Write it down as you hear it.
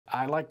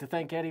I'd like to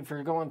thank Eddie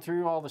for going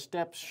through all the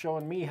steps,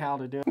 showing me how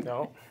to do it.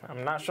 No,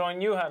 I'm not showing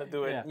you how to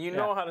do it. Yeah, you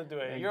know how to do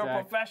it. Exactly. You're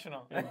a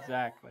professional.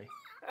 Exactly.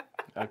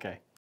 Okay.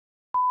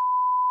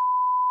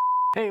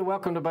 Hey,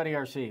 welcome to Buddy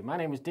RC. My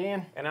name is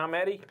Dan. And I'm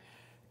Eddie.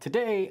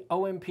 Today,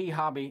 OMP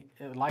Hobby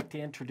would like to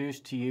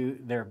introduce to you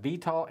their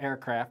VTOL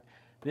aircraft.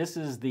 This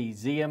is the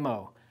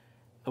ZMO.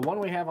 The one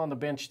we have on the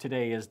bench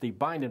today is the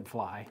bind and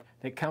fly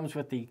that comes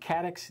with the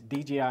Caddx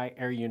DJI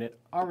air unit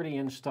already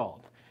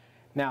installed.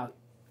 Now,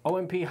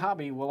 OMP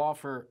Hobby will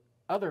offer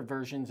other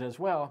versions as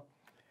well.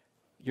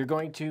 You're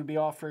going to be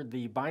offered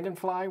the bind and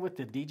fly with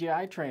the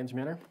DJI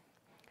transmitter,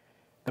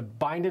 the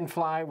bind and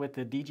fly with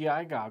the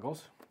DJI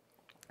goggles,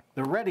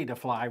 the ready to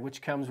fly,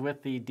 which comes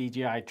with the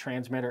DJI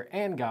transmitter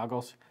and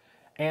goggles,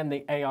 and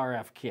the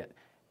ARF kit.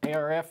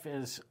 ARF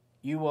is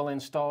you will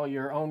install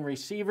your own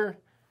receiver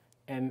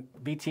and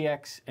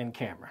VTX and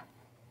camera.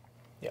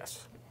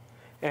 Yes.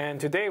 And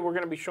today we're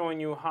going to be showing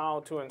you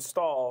how to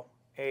install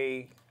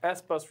a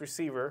SBUS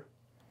receiver.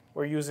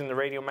 We're using the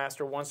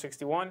RadioMaster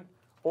 161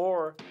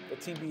 or the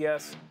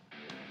TBS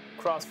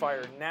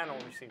Crossfire Nano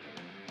receiver.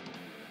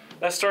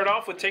 Let's start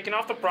off with taking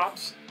off the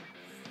props.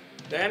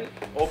 Then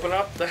open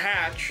up the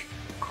hatch,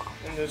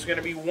 and there's going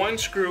to be one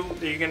screw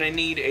that you're going to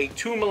need a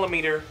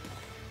 2mm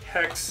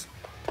hex.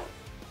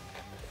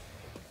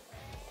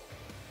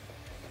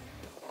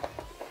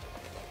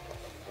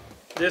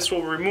 This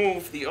will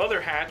remove the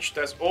other hatch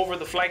that's over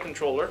the flight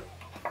controller.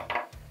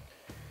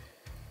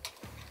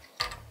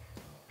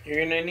 You're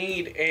going to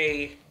need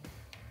a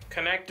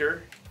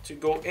connector to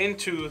go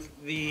into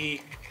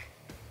the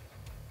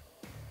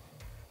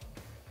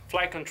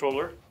flight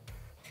controller.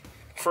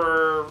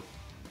 For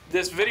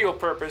this video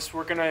purpose,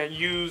 we're going to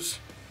use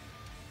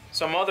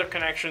some other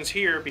connections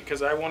here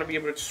because I want to be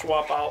able to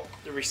swap out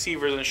the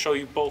receivers and show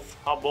you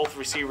how both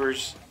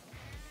receivers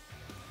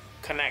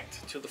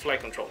connect to the flight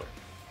controller.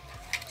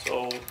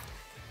 So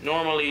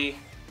normally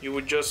you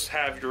would just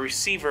have your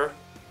receiver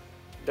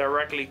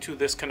directly to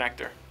this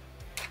connector.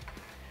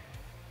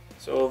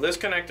 So this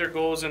connector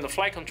goes in the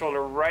flight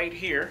controller right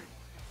here.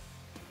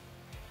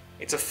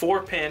 It's a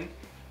 4-pin,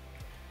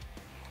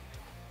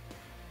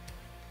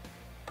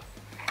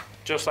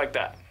 just like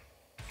that.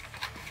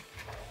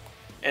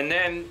 And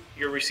then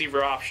your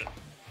receiver option.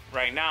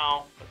 Right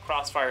now the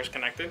crossfire is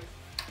connected,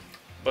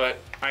 but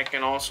I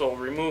can also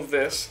remove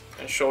this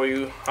and show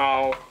you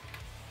how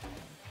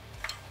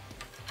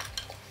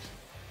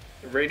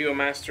the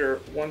RadioMaster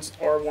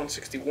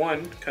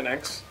R161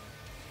 connects.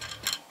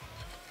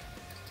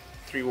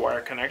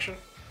 3-wire connection.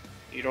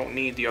 You don't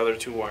need the other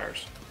 2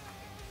 wires.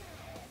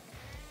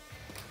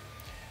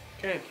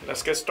 Okay,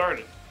 let's get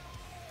started.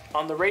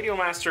 On the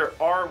RadioMaster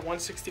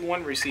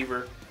R161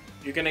 receiver,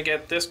 you're going to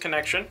get this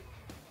connection.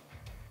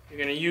 You're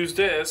going to use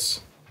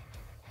this,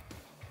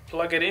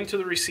 plug it into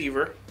the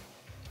receiver.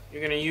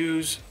 You're going to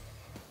use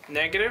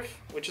negative,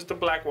 which is the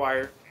black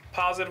wire,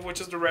 positive,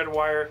 which is the red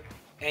wire,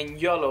 and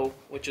yellow,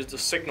 which is the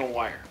signal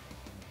wire.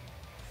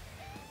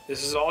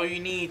 This is all you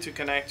need to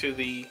connect to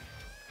the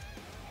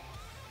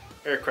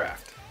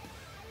aircraft.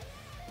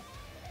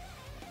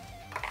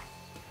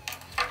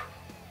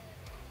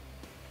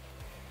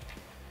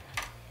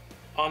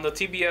 On the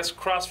TBS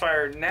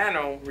Crossfire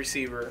Nano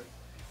receiver,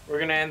 we're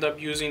going to end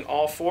up using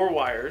all 4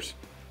 wires.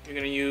 You're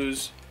going to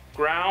use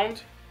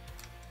ground,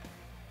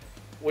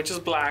 which is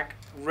black,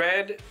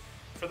 red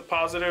for the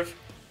positive,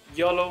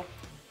 yellow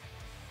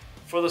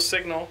for the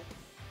signal,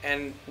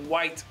 and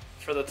white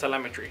for the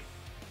telemetry.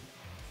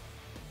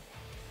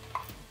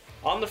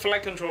 On the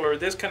flight controller,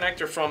 this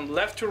connector from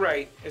left to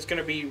right is going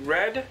to be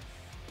red,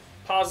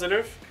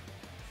 positive.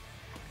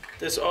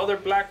 This other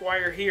black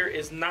wire here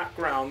is not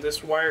ground.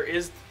 This wire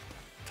is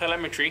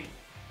telemetry.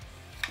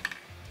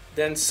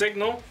 Then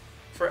signal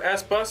for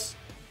SBUS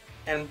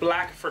and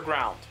black for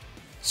ground.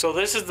 So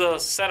this is the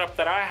setup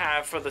that I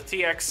have for the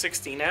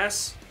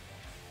TX16S.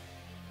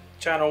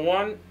 Channel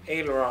 1,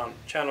 aileron.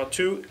 Channel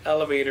 2,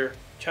 elevator.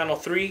 Channel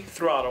 3,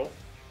 throttle.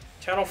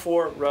 Channel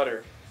 4,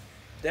 rudder.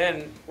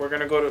 Then we're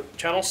going to go to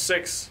channel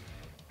 6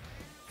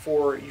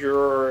 for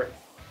your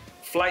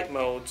flight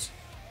modes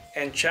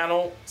and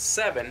channel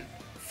 7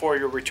 for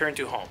your return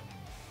to home.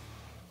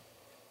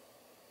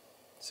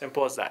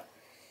 Simple as that.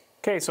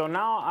 Okay, so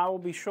now I will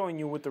be showing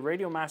you with the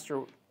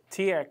RadioMaster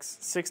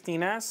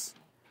TX16S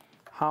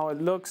how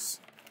it looks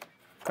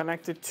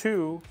connected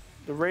to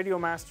the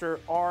RadioMaster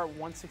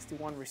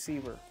R161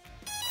 receiver.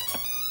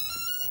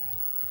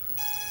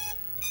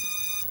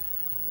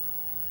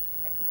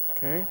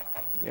 Okay.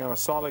 You have a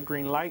solid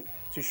green light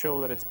to show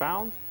that it's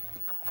bound.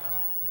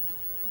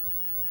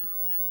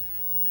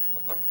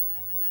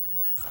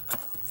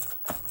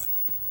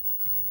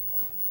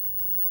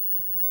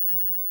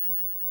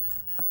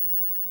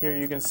 Here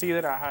you can see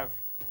that I have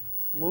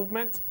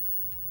movement.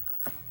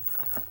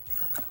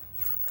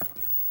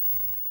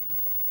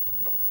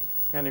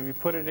 And if you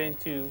put it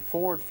into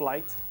forward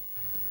flight,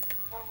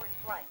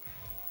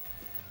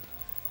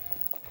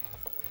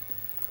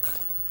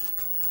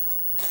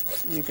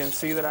 you can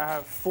see that I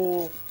have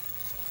full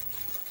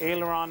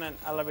aileron and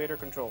elevator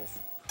controls.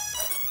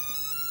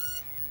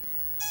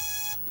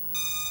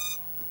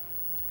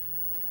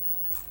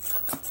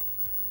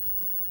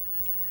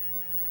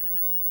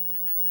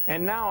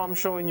 And now I'm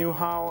showing you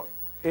how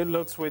it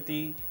looks with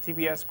the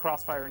TBS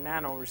Crossfire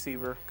Nano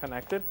receiver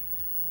connected.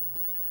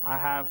 I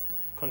have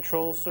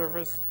control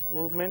surface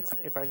movement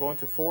if I go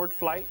into forward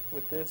flight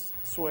with this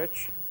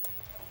switch.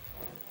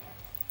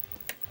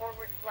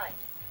 Forward flight.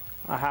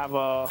 I have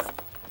a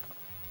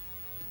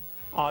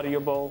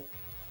audible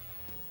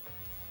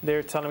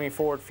there telling me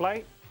forward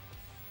flight,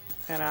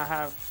 and I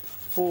have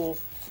full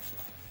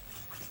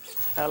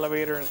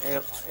elevator and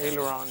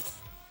aileron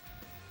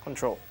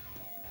control.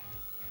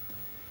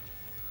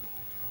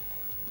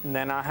 And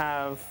then I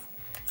have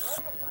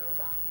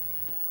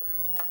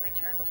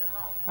Return to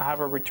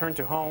home. a return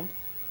to home,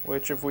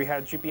 which if we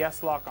had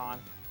GPS lock on,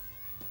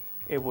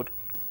 it would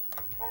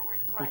Forward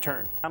flight.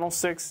 return. Channel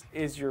 6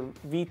 is your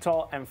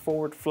VTOL and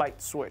forward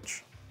flight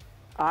switch.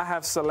 I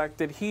have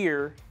selected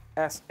here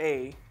SA,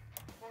 Forward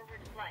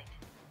flight.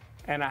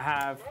 and I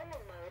have Normal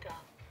mode on.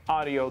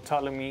 audio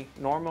telling me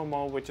normal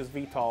mode, which is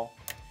VTOL, Forward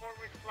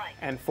flight.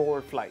 and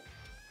forward flight.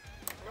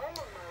 Normal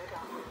mode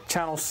on.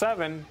 Channel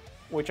 7,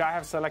 which I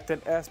have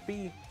selected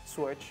SB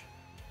switch,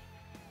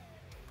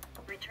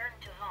 Return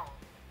to home.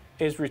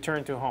 is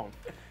return to home.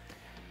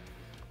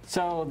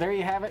 So there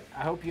you have it.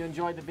 I hope you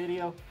enjoyed the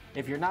video.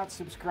 If you're not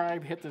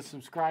subscribed, hit the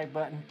subscribe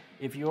button.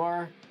 If you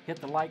are,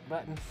 hit the like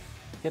button,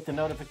 hit the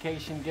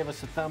notification, give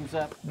us a thumbs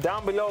up.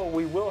 Down below,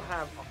 we will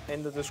have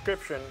in the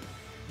description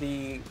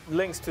the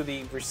links to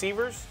the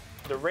receivers,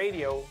 the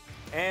radio,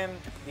 and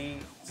the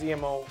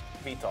ZMO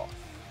VTOL.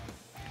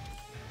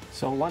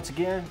 So once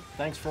again,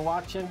 thanks for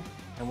watching,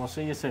 and we'll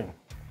see you soon.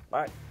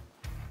 Bye.